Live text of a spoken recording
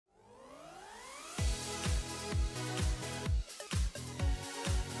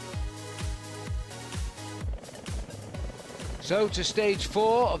So to stage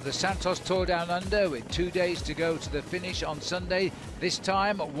 4 of the Santos Tour Down Under, with 2 days to go to the finish on Sunday. This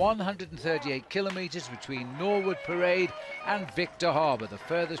time 138 kilometres between Norwood Parade and Victor Harbour, the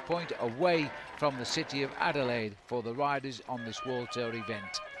furthest point away from the city of Adelaide for the riders on this World Tour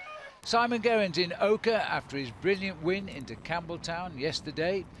event. Simon Gerrans in Ochre after his brilliant win into Campbelltown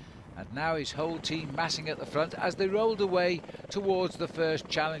yesterday, and now his whole team massing at the front as they rolled away towards the first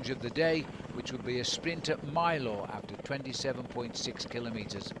challenge of the day, which would be a sprint at Mylor after 27.6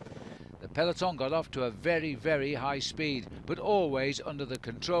 kilometres. The peloton got off to a very, very high speed, but always under the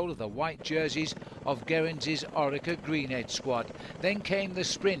control of the white jerseys of Gerrans' Orica Green Edge squad. Then came the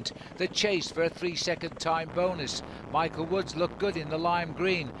sprint, the chase for a 3-second time bonus. Michael Woods looked good in the lime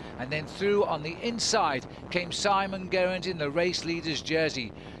green, and then through on the inside came Simon Gerrans in the race leader's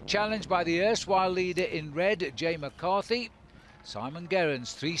jersey. Challenged by the erstwhile leader in red, Jay McCarthy. Simon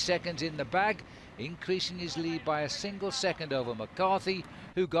Gerrans 3 seconds in the bag, increasing his lead by a single second over McCarthy,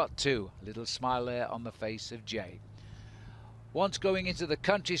 who got 2. A little smile there on the face of Jay. Once going into the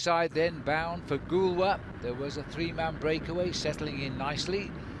countryside, then bound for Goolwa, there was a 3-man breakaway settling in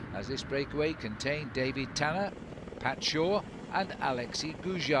nicely, as this breakaway contained David Tanner, Pat Shaw and Alexis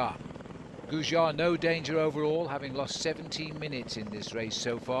Goujar. Goujar no danger overall, having lost 17 minutes in this race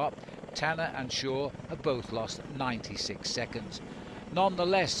so far. Tanner and Shaw have both lost 96 seconds.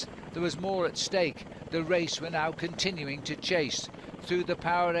 Nonetheless, there was more at stake. The race were now continuing to chase through the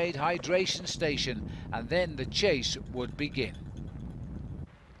Powerade hydration station, and then the chase would begin.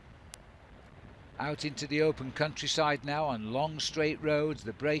 Out into the open countryside now on long straight roads,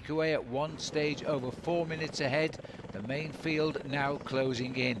 the breakaway at one stage over 4 minutes ahead, the main field now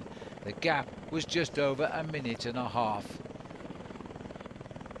closing in. The gap was just over a minute and a half.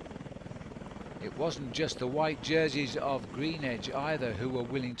 It wasn't just the white jerseys of Green Edge either who were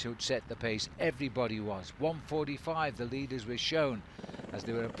willing to set the pace. Everybody was. 1:45 the leaders were shown as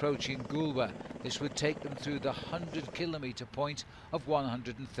they were approaching Goolwa. This would take them through the 100-kilometre point of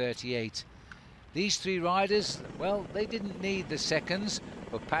 138. These 3 riders, well, they didn't need the seconds,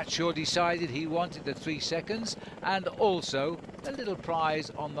 but Pat Shaw decided he wanted the 3 seconds and also a little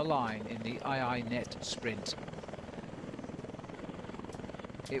prize on the line in the II-Net sprint.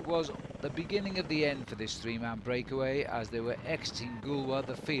 It was the beginning of the end for this 3-man breakaway. As they were exiting Goolwa,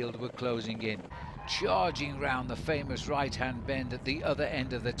 the field were closing in. Charging round the famous right-hand bend at the other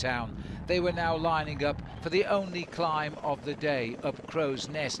end of the town, they were now lining up for the only climb of the day, up Crow's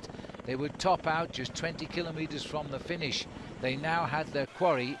Nest. They would top out just 20 kilometres from the finish. They now had their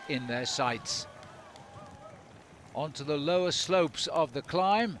quarry in their sights. Onto the lower slopes of the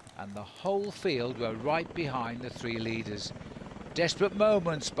climb, and the whole field were right behind the 3 leaders. Desperate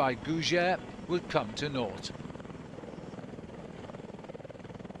moments by Goujar would come to naught.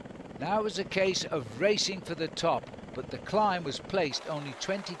 Now it was a case of racing for the top, but the climb was placed only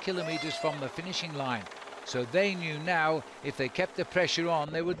 20 kilometres from the finishing line. So they knew now if they kept the pressure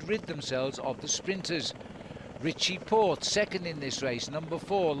on, they would rid themselves of the sprinters. Richie Port, second in this race, number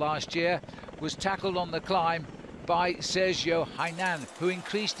 4 last year, was tackled on the climb by Sergio Hainan, who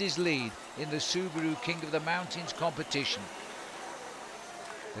increased his lead in the Subaru King of the Mountains competition.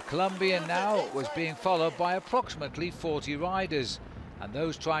 The Colombian now was being followed by approximately 40 riders, and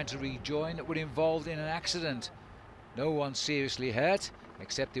those trying to rejoin were involved in an accident. No one seriously hurt,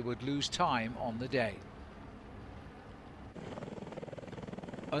 except they would lose time on the day.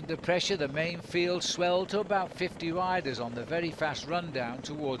 Under pressure, the main field swelled to about 50 riders on the very fast run down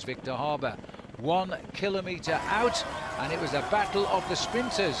towards Victor Harbour. 1 kilometre out, and it was a battle of the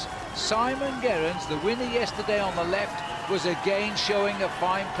sprinters. Simon Gerrans, the winner yesterday on the left, was again showing a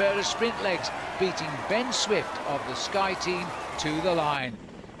fine pair of sprint legs, beating Ben Swift of the Sky team to the line.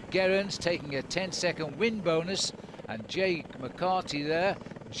 Gerrans taking a 10-second win bonus, and Jay McCarthy there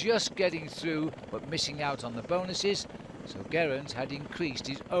just getting through but missing out on the bonuses. So Gerrans had increased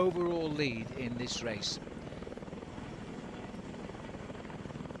his overall lead in this race.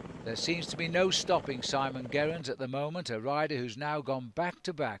 There seems to be no stopping Simon Gerrans at the moment, a rider who's now gone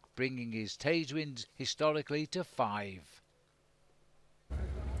back-to-back, bringing his stage wins historically to 5.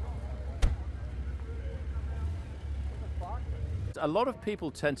 A lot of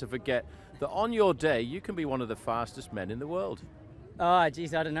people tend to forget that on your day you can be one of the fastest men in the world. Oh,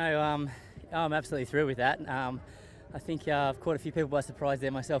 geez, I don't know. I'm absolutely thrilled with that. I think I've caught a few people by surprise there,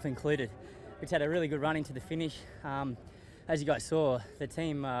 myself included. We've had a really good run into the finish. As you guys saw, the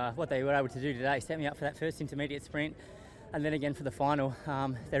team, what they were able to do today, set me up for that first intermediate sprint, and then again for the final.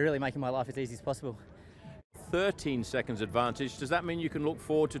 They're really making my life as easy as possible. 13 seconds advantage. Does that mean you can look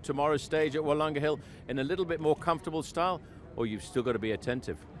forward to tomorrow's stage at Wollonga Hill in a little bit more comfortable style, or you've still got to be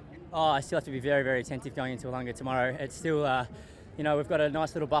attentive? Oh, I still have to be very, very attentive going into Wollonga tomorrow. It's still, you know, we've got a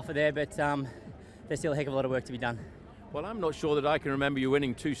nice little buffer there, but there's still a heck of a lot of work to be done. Well, I'm not sure that I can remember you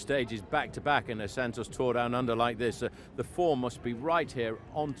winning 2 stages back-to-back in a Santos Tour Down Under like this. The form must be right here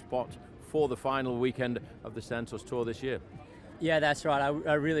on spot for the final weekend of the Santos Tour this year. Yeah, that's right.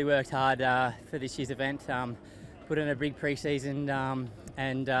 I really worked hard for this year's event, put in a big pre-season,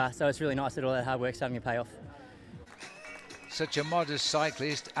 and so it's really nice that all that hard work's starting to pay off. Such a modest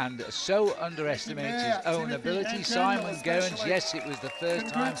cyclist and so underestimates his own ability. Simon Goins, yes, it was the first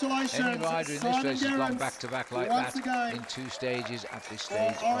time any rider in this race has gone back-to-back like that in 2 stages at this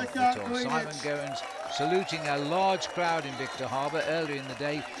stage of the Tour. Simon Goins saluting a large crowd in Victor Harbour. Earlier in the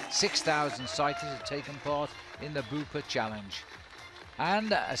day, 6,000 cyclists had taken part in the Bupa Challenge.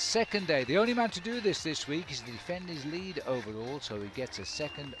 And a second day, the only man to do this week is to defend his lead overall, so he gets a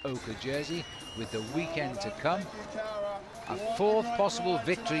second ochre jersey with the weekend to come. A 4th possible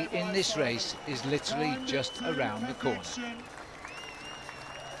victory in this race is literally just around the corner.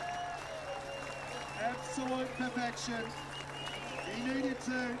 Absolute perfection. He needed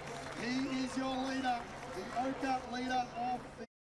to. He is your leader, the ochre leader of the